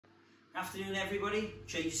Afternoon everybody,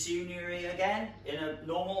 Jay Junior here again in a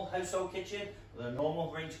normal household kitchen with a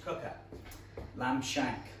normal range cooker. Lamb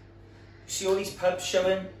shank. You see all these pubs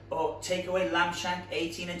showing takeaway lamb shank,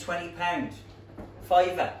 18 and 20 pound.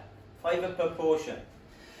 Fiver per portion.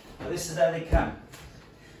 Now this is how they come.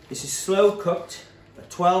 This is slow cooked for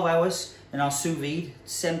 12 hours in our sous vide,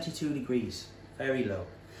 72 degrees, very low.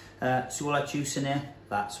 So all that juice in there,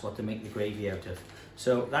 that's what to make the gravy out of.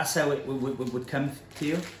 So that's how it would come to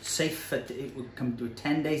you. Safe, it would come to a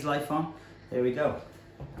 10 days life on. There we go.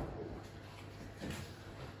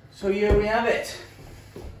 So here we have it.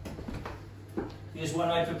 Here's one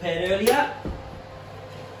I prepared earlier.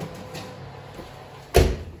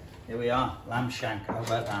 Here we are, lamb shank. How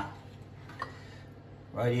about that?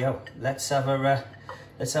 Rightio. Let's have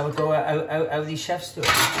a go at how these chefs do it.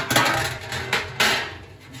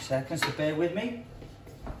 2 seconds to bear with me.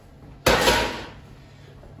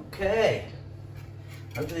 Okay,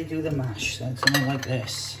 how do they do the mash? Something like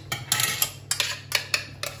this.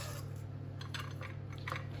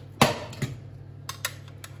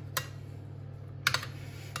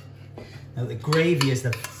 Now the gravy is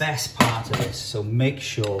the best part of this, so make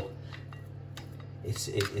sure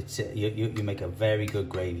you make a very good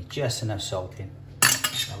gravy, just enough salt in.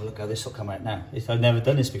 Have a look how this will come out now. I've never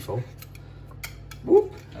done this before.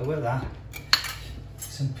 Whoop! How about that?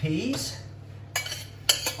 Some peas.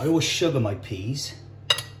 I always sugar my peas.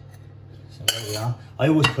 So there we are. I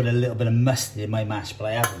always put a little bit of mustard in my mash, but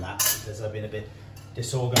I haven't that because I've been a bit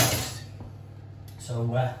disorganised. So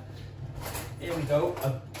here we go.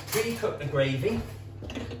 I've pre-cooked the gravy.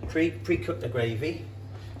 Pre-cooked the gravy.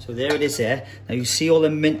 So there it is there. Now you see all the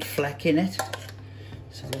mint fleck in it.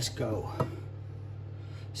 So let's go.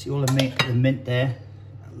 See all the mint there.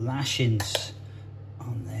 Lashings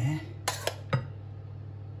on there.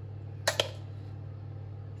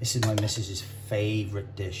 This is my missus's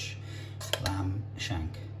favourite dish, lamb shank.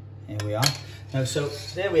 Here we are. Now, so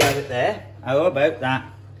there we have it there. How about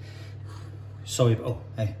that? Sorry about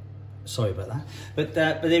that. But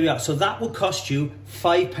there we are. So that will cost you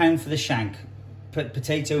 £5 for the shank.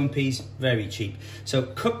 Potato and peas, very cheap. So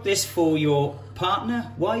cook this for your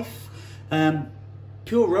partner, wife.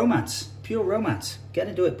 Pure romance. Get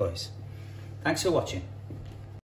into it, boys. Thanks for watching.